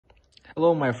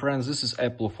Hello my friends, this is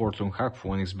Apple Fortune Hack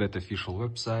for 1xBet official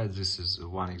website. This is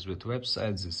 1xBet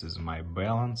website. This is my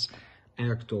balance,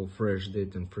 actual fresh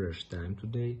date and fresh time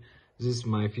today. This is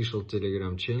my official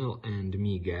Telegram channel and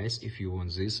me guys, if you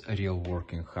want this real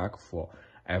working hack for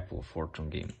Apple Fortune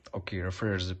game. Okay,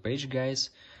 refresh the page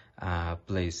guys,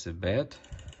 place a bet,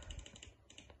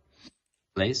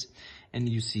 place, and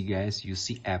you see guys, you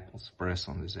see apples, press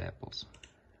on these apples.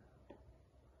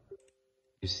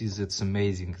 You see, that's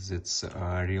amazing, that's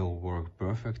real work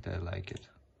perfect, I like it.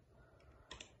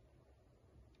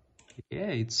 Yeah,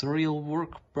 it's real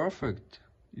work perfect,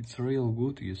 it's real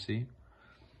good, you see.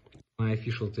 My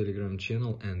official Telegram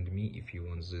channel and me if you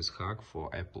want this hack for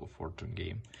Apple Fortune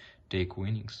game. Take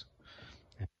winnings.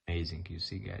 Amazing, you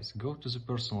see guys. Go to the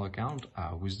personal account,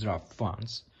 withdraw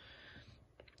funds,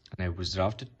 and I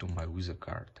withdrawed it to my Visa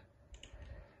card.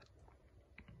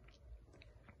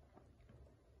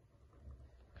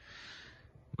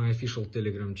 My official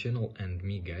Telegram channel and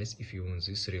me guys if you want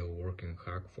this real working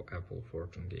hack for Apple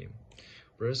Fortune game.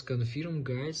 Press confirm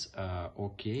guys,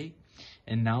 okay,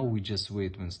 and now we just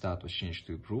wait when status change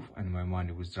to approve and my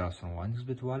money withdraws from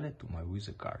 1xBet wallet to my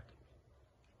Visa card.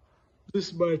 This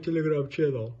is my Telegram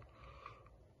channel.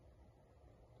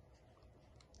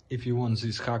 If you want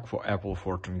this hack for Apple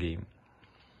Fortune game.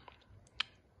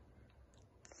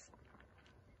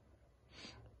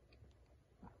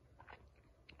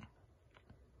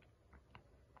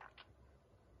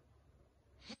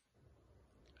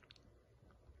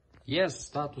 Yes,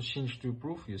 status change to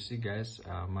approve. You see guys,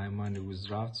 my money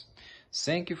withdraws.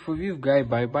 Thank you for view guy.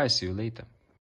 Bye bye. See you later.